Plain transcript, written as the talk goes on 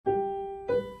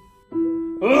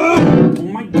Ugh! Oh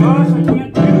my gosh, I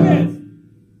can't do this!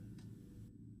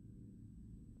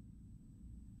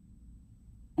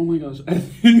 Oh my gosh, I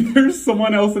think there's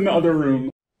someone else in the other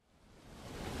room.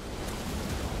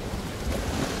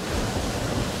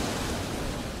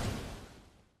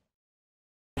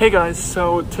 Hey guys,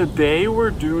 so today we're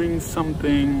doing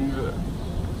something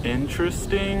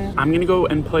interesting. I'm gonna go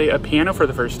and play a piano for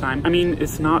the first time. I mean,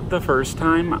 it's not the first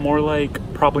time, more like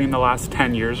probably in the last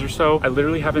 10 years or so. I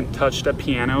literally haven't touched a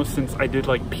piano since I did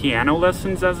like piano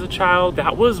lessons as a child.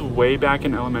 That was way back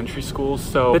in elementary school,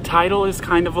 so the title is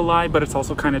kind of a lie, but it's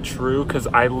also kind of true because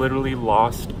I literally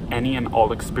lost any and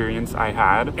all experience I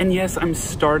had. And yes, I'm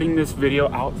starting this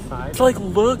video outside. It's like,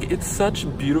 look, it's such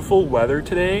beautiful weather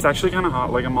today. It's actually kind of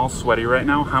hot, like I'm all sweaty right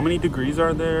now. How many degrees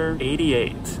are there?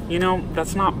 88. You know,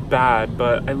 that's not bad,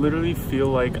 but I literally feel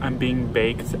like I'm being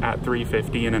baked at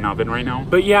 350 in an oven right now.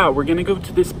 But yeah, we're gonna go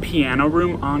to this piano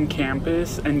room on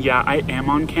campus. And yeah, I am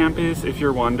on campus, if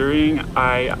you're wondering.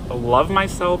 I love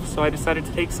myself, so I decided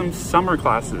to take some summer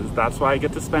classes. That's why I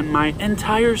get to spend my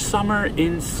entire summer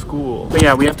in school. But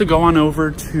yeah, we have to go on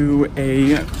over to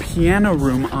a piano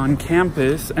room on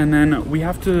campus, and then we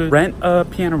have to rent a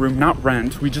piano room. Not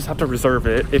rent, we just have to reserve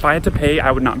it. If I had to pay,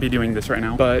 I would not be doing this right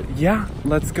now. But yeah,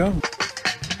 let's go.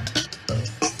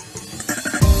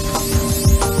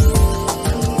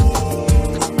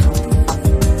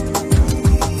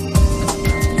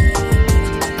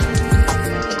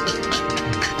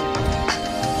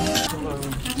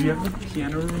 Do you have a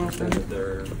piano room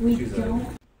open? We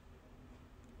don't.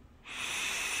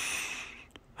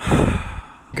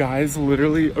 Guys,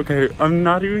 literally, okay, I'm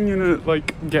not even gonna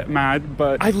like get mad,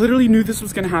 but I literally knew this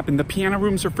was gonna happen. The piano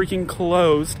rooms are freaking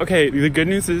closed. Okay, the good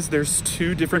news is there's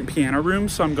 2 different piano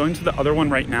rooms, so I'm going to the other one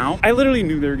right now. I literally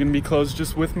knew they were gonna be closed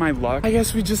just with my luck. I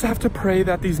guess we just have to pray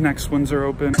that these next ones are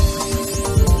open.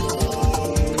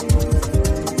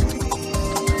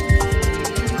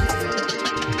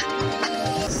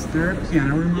 Is there a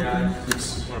piano room open?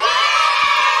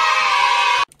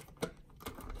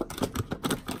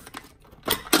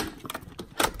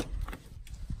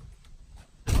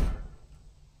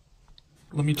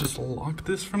 Let me just lock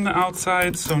this from the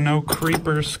outside so no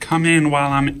creepers come in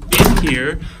while I'm in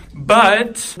here.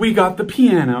 But we got the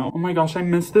piano. Oh my gosh, I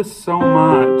miss this so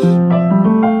much.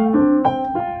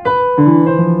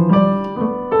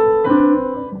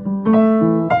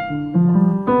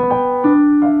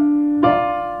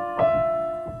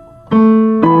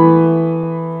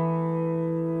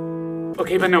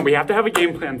 Okay, but no, we have to have a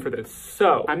game plan for this.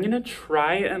 So I'm gonna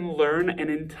try and learn an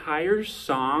entire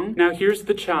song. Now here's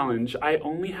the challenge. I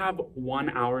only have 1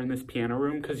 hour in this piano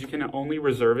room because you can only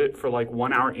reserve it for like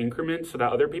 1 hour increments so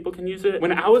that other people can use it.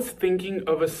 When I was thinking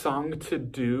of a song to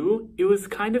do, it was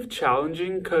kind of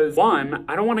challenging because 1,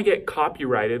 I don't want to get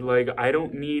copyrighted. Like, I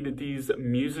don't need these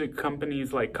music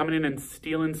companies like coming in and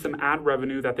stealing some ad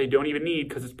revenue that they don't even need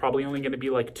because it's probably only going to be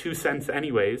like 2 cents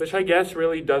anyways, which I guess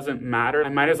really doesn't matter. I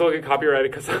might as well get copyrighted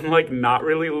because I'm like not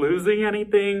really losing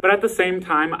anything, but at the same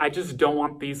time, I just don't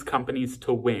want these companies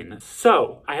to win.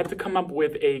 So I had to come up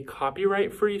with a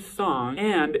copyright-free song,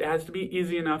 and it has to be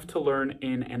easy enough to learn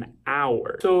in an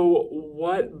hour. So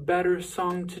what better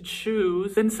song to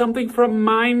choose than something from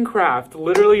Minecraft?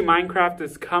 Literally, Minecraft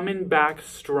is coming back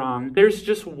strong. There's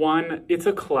just one, it's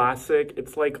a classic.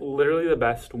 It's like literally the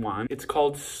best one. It's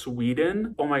called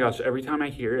Sweden. Oh my gosh, every time I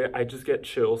hear it, I just get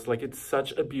chills. Like, it's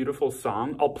such a beautiful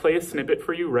song. I'll play a snippet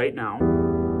for you right now.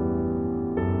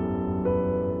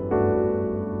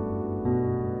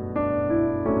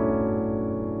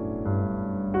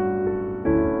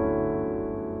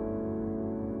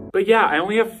 But yeah, I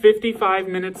only have 55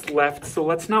 minutes left, so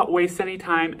let's not waste any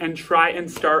time and try and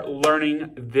start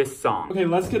learning this song. Okay,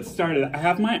 let's get started. I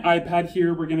have my iPad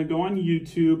here. We're gonna go on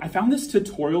YouTube. I found this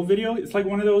tutorial video. It's like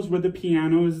one of those where the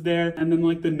piano is there and then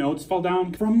like the notes fall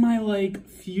down. From my like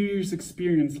few years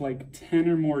experience, like 10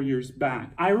 or more years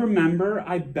back, I remember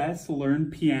I best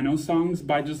learned piano songs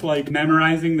by just like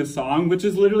memorizing the song, which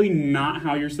is literally not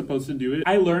how you're supposed to do it.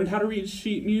 I learned how to read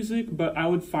sheet music, but I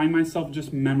would find myself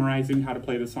just memorizing how to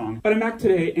play the song. But I'm back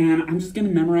today and I'm just gonna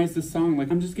memorize this song. Like,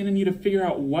 I'm just gonna need to figure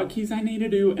out what keys I need to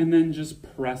do and then just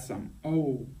press them.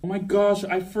 Oh my gosh,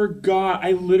 I forgot.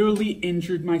 I literally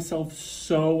injured myself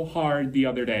so hard the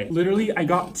other day. Literally, I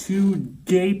got 2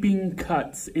 gaping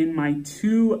cuts in my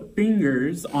 2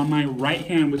 fingers on my right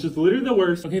hand, which is literally the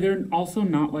worst. Okay, they're also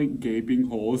not like gaping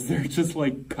holes. They're just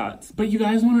like cuts. But you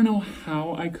guys wanna know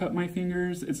how I cut my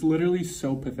fingers? It's literally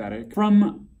so pathetic.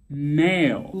 From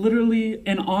mail. Literally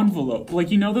an envelope. Like,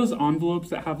 you know those envelopes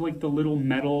that have like the little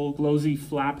metal glossy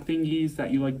flap thingies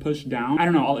that you like push down? I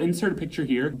don't know, I'll insert a picture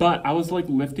here, but I was like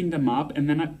lifting them up and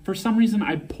then for some reason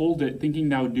I pulled it thinking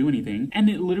that would do anything and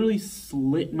it literally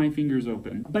slit my fingers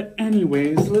open. But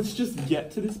anyways, let's just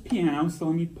get to this piano. So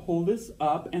let me pull this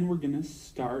up and we're gonna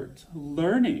start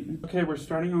learning. Okay, we're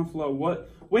starting off low.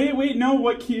 Wait, no,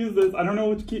 what key is this? I don't know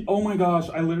which key. Oh my gosh,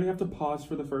 I literally have to pause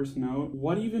for the first note.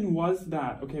 What even was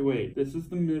that? Okay, wait, this is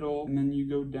the middle, and then you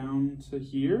go down to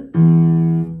here,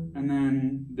 and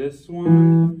then this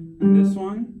one, and this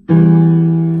one.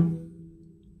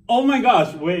 Oh my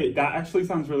gosh, wait, that actually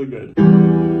sounds really good.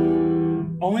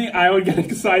 Only I would get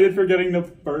excited for getting the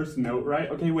first note, right?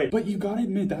 Okay, wait, but you gotta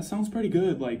admit, that sounds pretty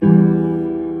good, like,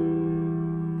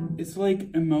 it's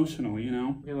like emotional, you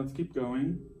know? Okay, let's keep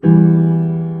going.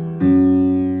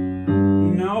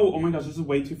 No, oh my gosh, this is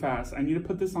way too fast. I need to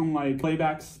put this on like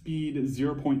playback speed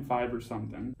 0.5 or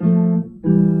something.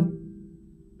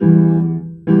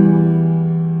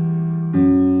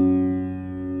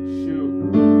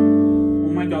 Shoot. Oh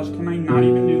my gosh, can I not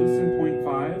even do this in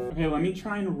 0.5? Okay, let me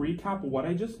try and recap what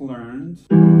I just learned.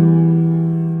 Oh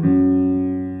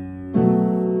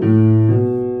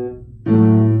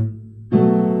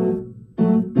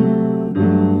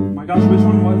my gosh, which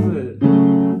one was it?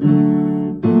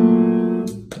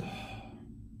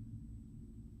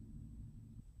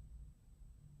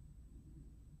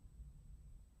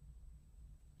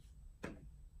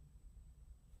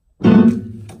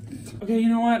 Okay, you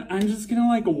know what? I'm just gonna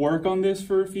like work on this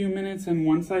for a few minutes, and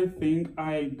once I think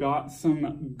I got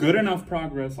some good enough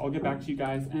progress, I'll get back to you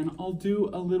guys and I'll do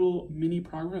a little mini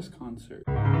progress concert.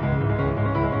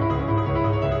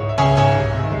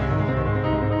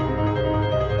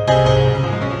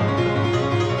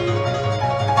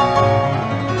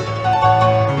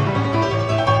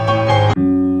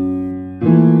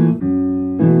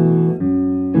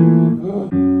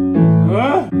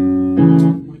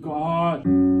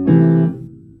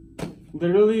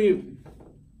 Literally,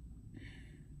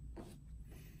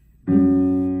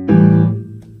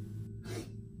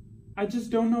 I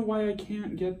just don't know why I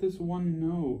can't get this one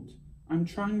note. I'm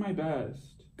trying my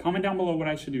best. Comment down below what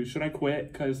I should do. Should I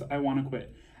quit? Because I want to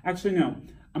quit. Actually, no,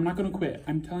 I'm not going to quit.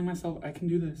 I'm telling myself I can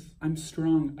do this. I'm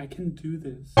strong. I can do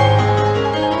this.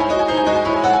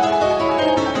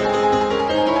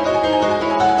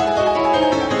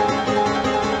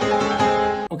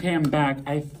 Okay, I'm back.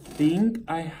 I think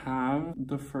I have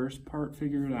the first part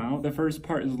figured out. The first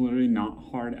part is literally not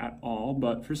hard at all,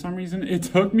 but for some reason it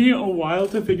took me a while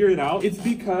to figure it out. It's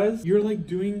because you're like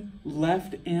doing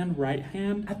left and right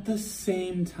hand at the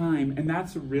same time, and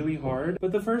that's really hard.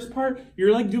 But the first part,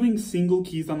 you're like doing single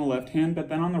keys on the left hand, but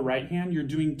then on the right hand, you're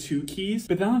doing 2 keys.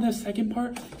 But then on the second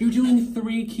part, you're doing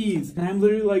 3 keys. And I'm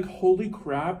literally like, holy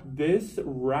crap, this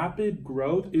rapid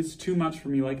growth is too much for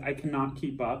me. Like, I cannot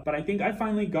keep up. But I think I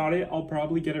finally got it. I'll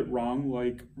probably get it wrong,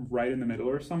 like right in the middle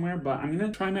or somewhere, but I'm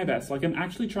gonna try my best. Like, I'm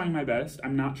actually trying my best.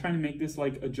 I'm not trying to make this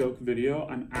like a joke video.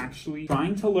 I'm actually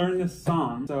trying to learn this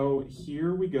song. So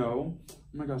here we go. Oh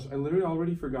my gosh, I literally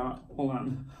already forgot. Hold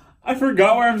on. I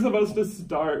forgot where I'm supposed to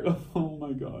start. Oh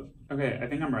my gosh. Okay, I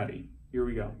think I'm ready. Here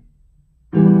we go.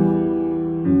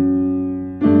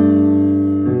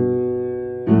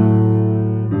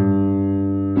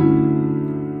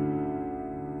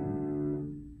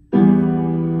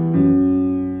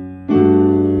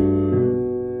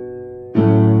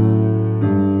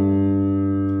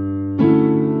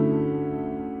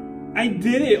 I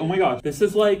did it! Oh my gosh. This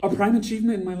is like a prime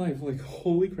achievement in my life. Like,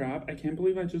 holy crap. I can't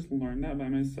believe I just learned that by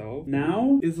myself.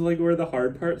 Now is like where the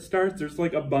hard part starts. There's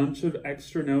like a bunch of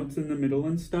extra notes in the middle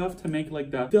and stuff to make like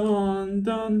the dun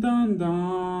dun dun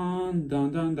dun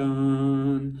dun dun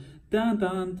dun dun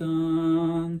dun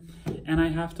dun. And I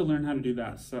have to learn how to do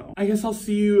that. So I guess I'll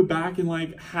see you back in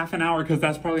like half an hour because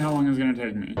that's probably how long it's gonna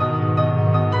take me.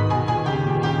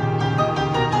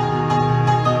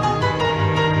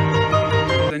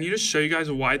 I need to show you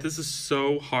guys why this is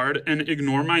so hard, and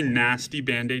ignore my nasty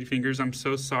band-aid fingers. I'm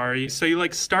so sorry. So you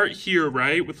like start here,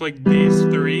 right? With like these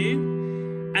 3,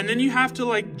 and then you have to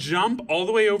like jump all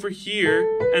the way over here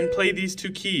and play these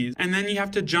 2 keys. And then you have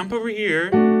to jump over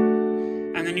here,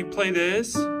 and then you play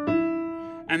this,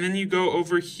 and then you go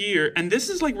over here. And this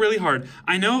is like really hard.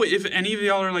 I know if any of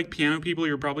y'all are like piano people,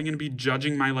 you're probably gonna be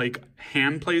judging my like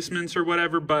hand placements or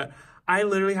whatever, but I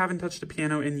literally haven't touched a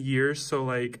piano in years, so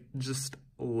like just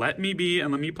let me be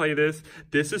and let me play this.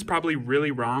 This is probably really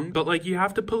wrong, but like you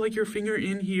have to put like your finger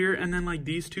in here and then like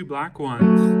these 2 black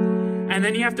ones. And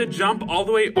then you have to jump all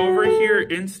the way over here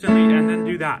instantly and then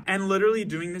do that. And literally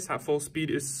doing this at full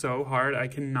speed is so hard. I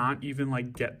cannot even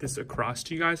like get this across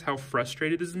to you guys how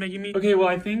frustrated this is making me. Okay, well,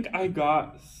 I think I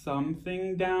got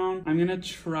something down. I'm gonna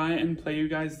try and play you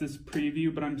guys this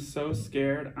preview, but I'm so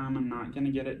scared I'm not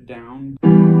gonna get it down.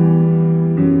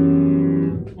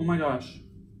 Oh my gosh.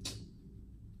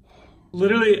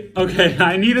 Literally, okay,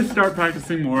 I need to start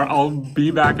practicing more. I'll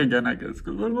be back again, I guess,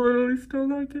 because I'm literally still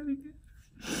not getting it.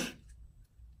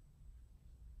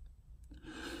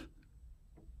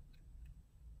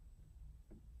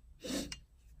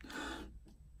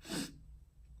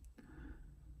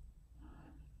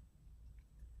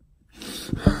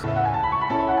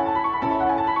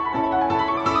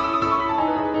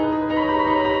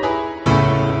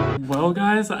 Well,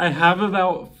 guys, I have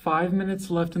about 5 minutes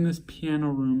left in this piano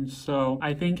room, so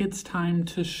I think it's time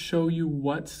to show you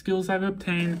what skills I've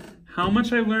obtained, how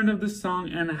much I learned of this song,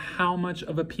 and how much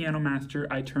of a piano master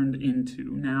I turned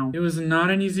into. Now, it was not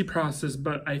an easy process,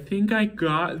 but I think I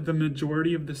got the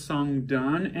majority of the song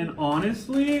done, and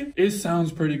honestly, it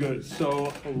sounds pretty good.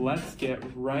 So let's get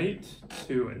right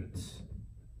to it.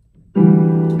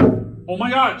 Oh my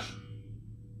gosh!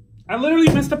 I literally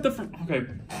messed up the okay.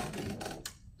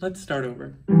 Let's start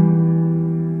over.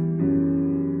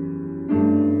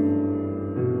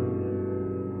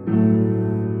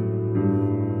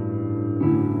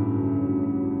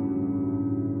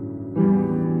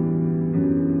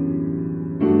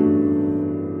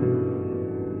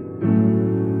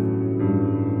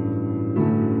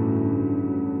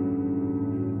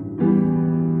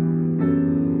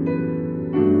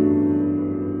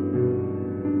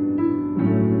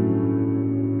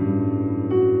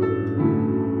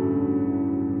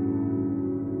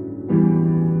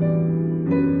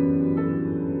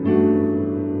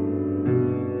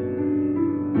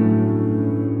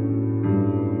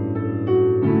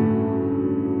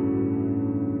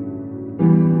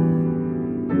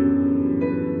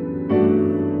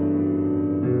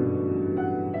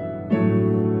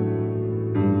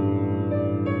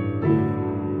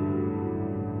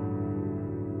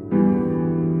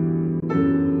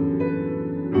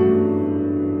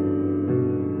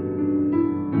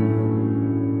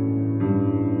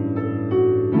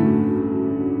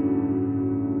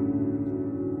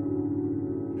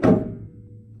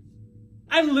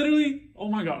 I literally, oh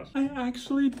my gosh, I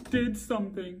actually did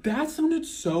something. That sounded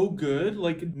so good.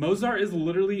 Like, Mozart is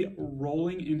literally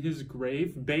rolling in his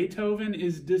grave. Beethoven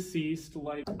is deceased.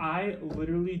 Like, I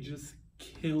literally just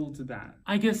killed that.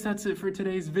 I guess that's it for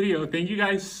today's video. Thank you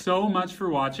guys so much for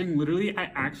watching. Literally,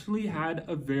 I actually had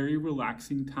a very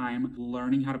relaxing time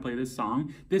learning how to play this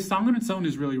song. This song on its own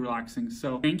is really relaxing.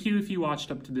 So thank you if you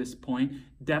watched up to this point.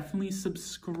 Definitely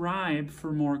subscribe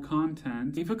for more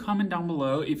content. Leave a comment down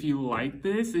below if you like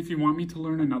this. If you want me to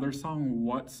learn another song,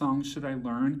 what song should I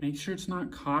learn? Make sure it's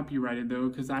not copyrighted though,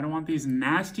 because I don't want these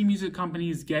nasty music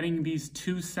companies getting these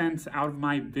 2 cents out of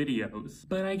my videos.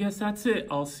 But I guess that's it.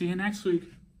 I'll see you next week.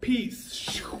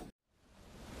 Peace.